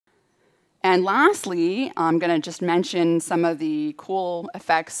And lastly, I'm going to just mention some of the cool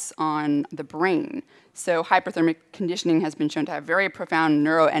effects on the brain. So hyperthermic conditioning has been shown to have very profound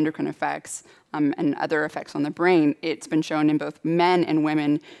neuroendocrine effects and other effects on the brain. It's been shown in both men and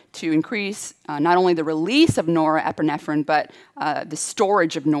women to increase not only the release of norepinephrine, but the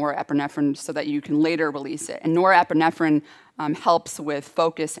storage of norepinephrine so that you can later release it. And norepinephrine helps with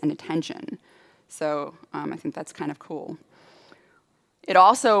focus and attention. So I think that's kind of cool. It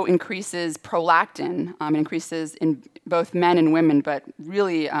also increases prolactin. It increases in both men and women, but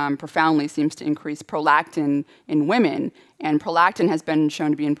really profoundly seems to increase prolactin in women. And prolactin has been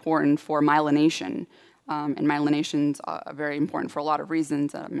shown to be important for myelination. And myelination's very important for a lot of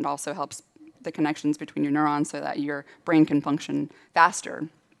reasons. It also helps the connections between your neurons so that your brain can function faster.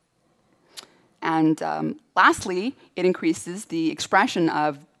 And lastly, it increases the expression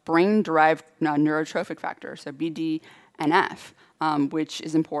of brain-derived neurotrophic factors, so BDNF. Which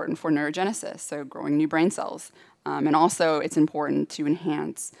is important for neurogenesis, so growing new brain cells. And also, it's important to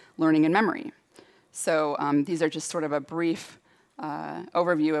enhance learning and memory. So these are just sort of a brief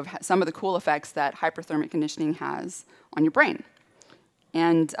overview of some of the cool effects that hyperthermic conditioning has on your brain.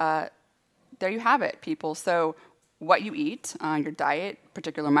 And there you have it, people. So what you eat, your diet,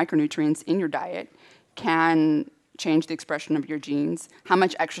 particular micronutrients in your diet, can change the expression of your genes, how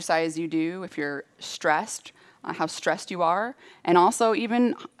much exercise you do if you're stressed, how stressed you are, and also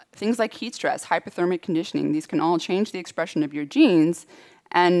even things like heat stress, hyperthermic conditioning. These can all change the expression of your genes,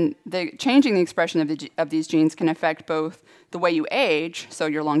 and changing the expression of these genes can affect both the way you age, so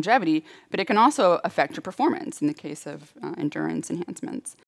your longevity, but it can also affect your performance in the case of endurance enhancements.